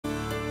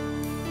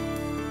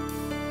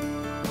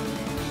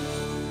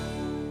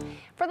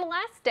the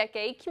last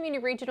decade,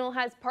 Community Regional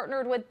has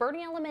partnered with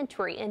Birney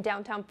Elementary in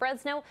downtown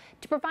Fresno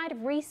to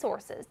provide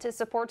resources to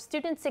support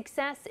student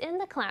success in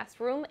the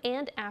classroom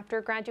and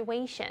after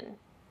graduation.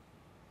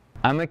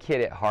 I'm a kid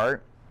at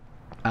heart.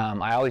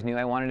 I always knew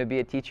I wanted to be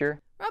a teacher.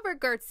 Robert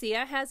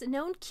Garcia has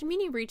known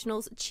Community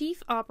Regional's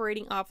Chief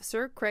Operating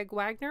Officer, Craig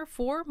Wagoner,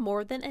 for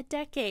more than a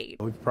decade.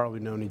 We've probably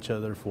known each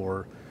other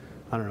for,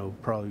 I don't know,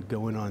 probably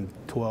going on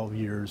 12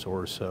 years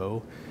or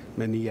so.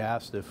 And he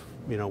asked if,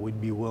 we'd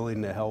be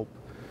willing to help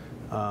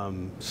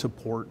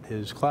support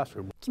his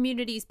classroom.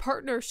 Community's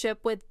partnership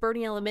with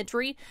Birney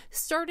Elementary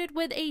started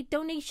with a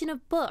donation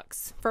of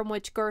books, from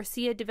which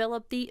Garcia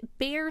developed the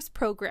BEARS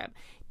program,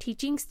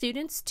 teaching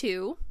students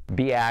to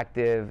be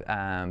active,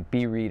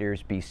 be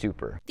readers, be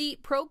super. The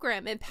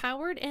program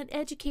empowered and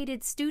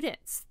educated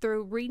students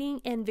through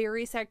reading and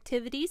various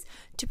activities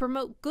to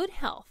promote good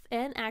health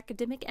and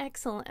academic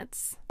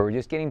excellence. We were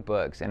just getting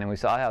books, and then we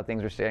saw how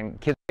things were starting.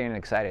 Kids were getting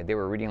excited. They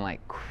were reading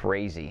like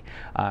crazy,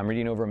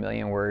 reading over 1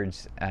 million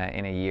words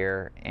in a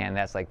year, and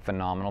that's like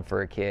phenomenal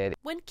for a kid.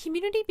 When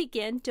Community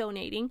began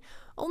donating,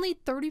 only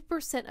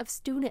 30% of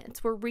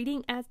students were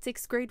reading at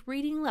 6th grade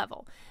reading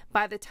level.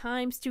 By the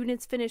time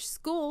students finished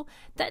school,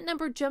 that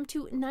number jumped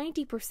to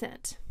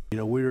 90%.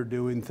 We were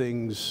doing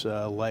things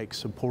like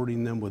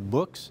supporting them with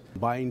books,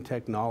 buying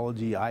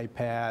technology,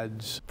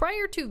 iPads.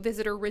 Prior to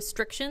visitor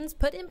restrictions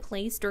put in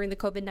place during the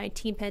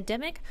COVID-19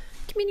 pandemic,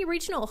 Community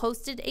Regional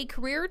hosted a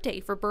career day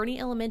for Birney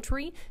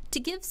Elementary to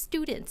give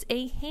students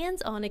a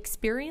hands-on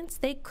experience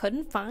they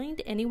couldn't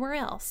find anywhere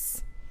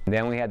else.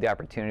 Then we had the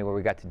opportunity where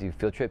we got to do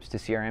field trips to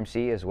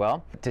CRMC as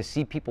well, to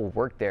see people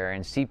work there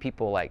and see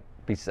people like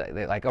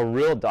a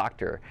real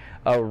doctor,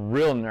 a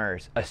real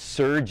nurse, a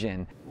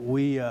surgeon.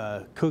 We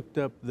cooked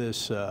up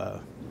this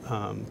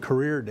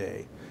career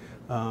day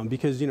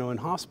because, in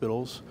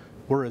hospitals,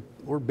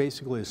 we're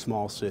basically a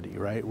small city,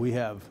 right? We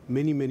have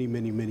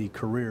many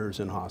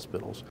careers in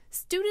hospitals.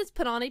 Students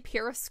put on a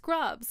pair of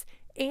scrubs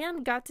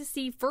and got to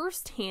see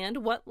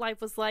firsthand what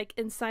life was like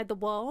inside the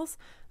walls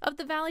of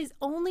the Valley's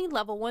only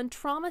Level 1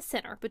 trauma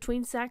center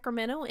between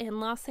Sacramento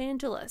and Los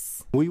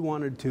Angeles. We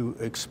wanted to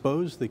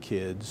expose the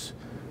kids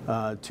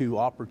to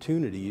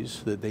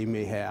opportunities that they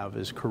may have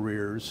as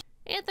careers.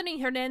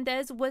 Anthony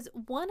Hernandez was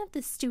one of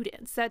the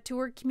students that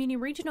toured Community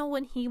Regional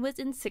when he was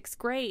in 6th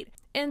grade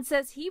and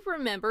says he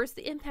remembers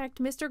the impact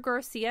Mr.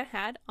 Garcia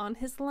had on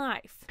his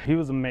life. He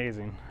was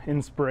amazing,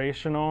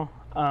 inspirational.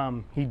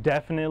 He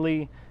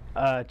definitely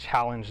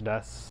challenged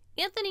us.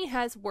 Anthony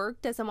has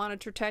worked as a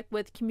monitor tech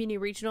with Community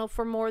Regional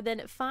for more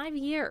than 5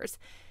 years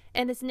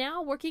and is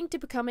now working to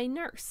become a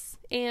nurse.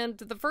 And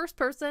the first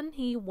person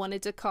he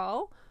wanted to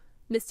call,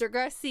 Mr.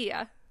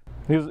 Garcia.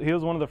 He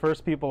was one of the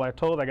first people I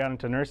told I got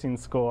into nursing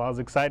school. I was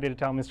excited to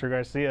tell Mr.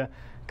 Garcia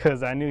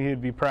because I knew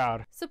he'd be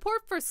proud.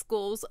 Support for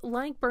schools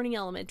like Birney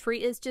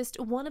Elementary is just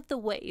one of the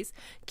ways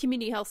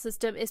Community Health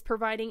System is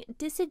providing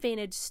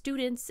disadvantaged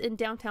students in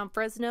downtown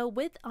Fresno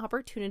with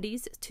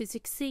opportunities to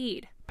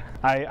succeed.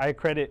 I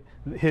credit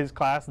this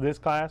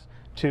class,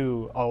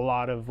 to a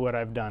lot of what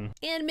I've done.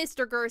 And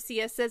Mr.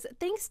 Garcia says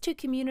thanks to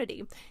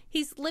Community,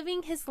 he's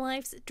living his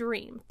life's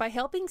dream by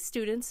helping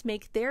students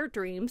make their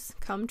dreams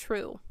come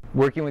true.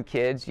 Working with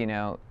kids,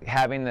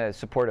 having the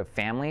support of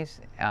families,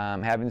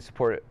 having the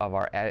support of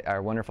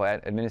our wonderful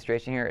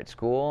administration here at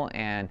school,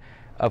 and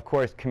of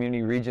course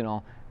Community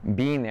Regional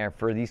being there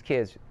for these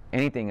kids,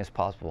 anything is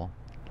possible,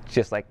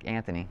 just like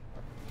Anthony.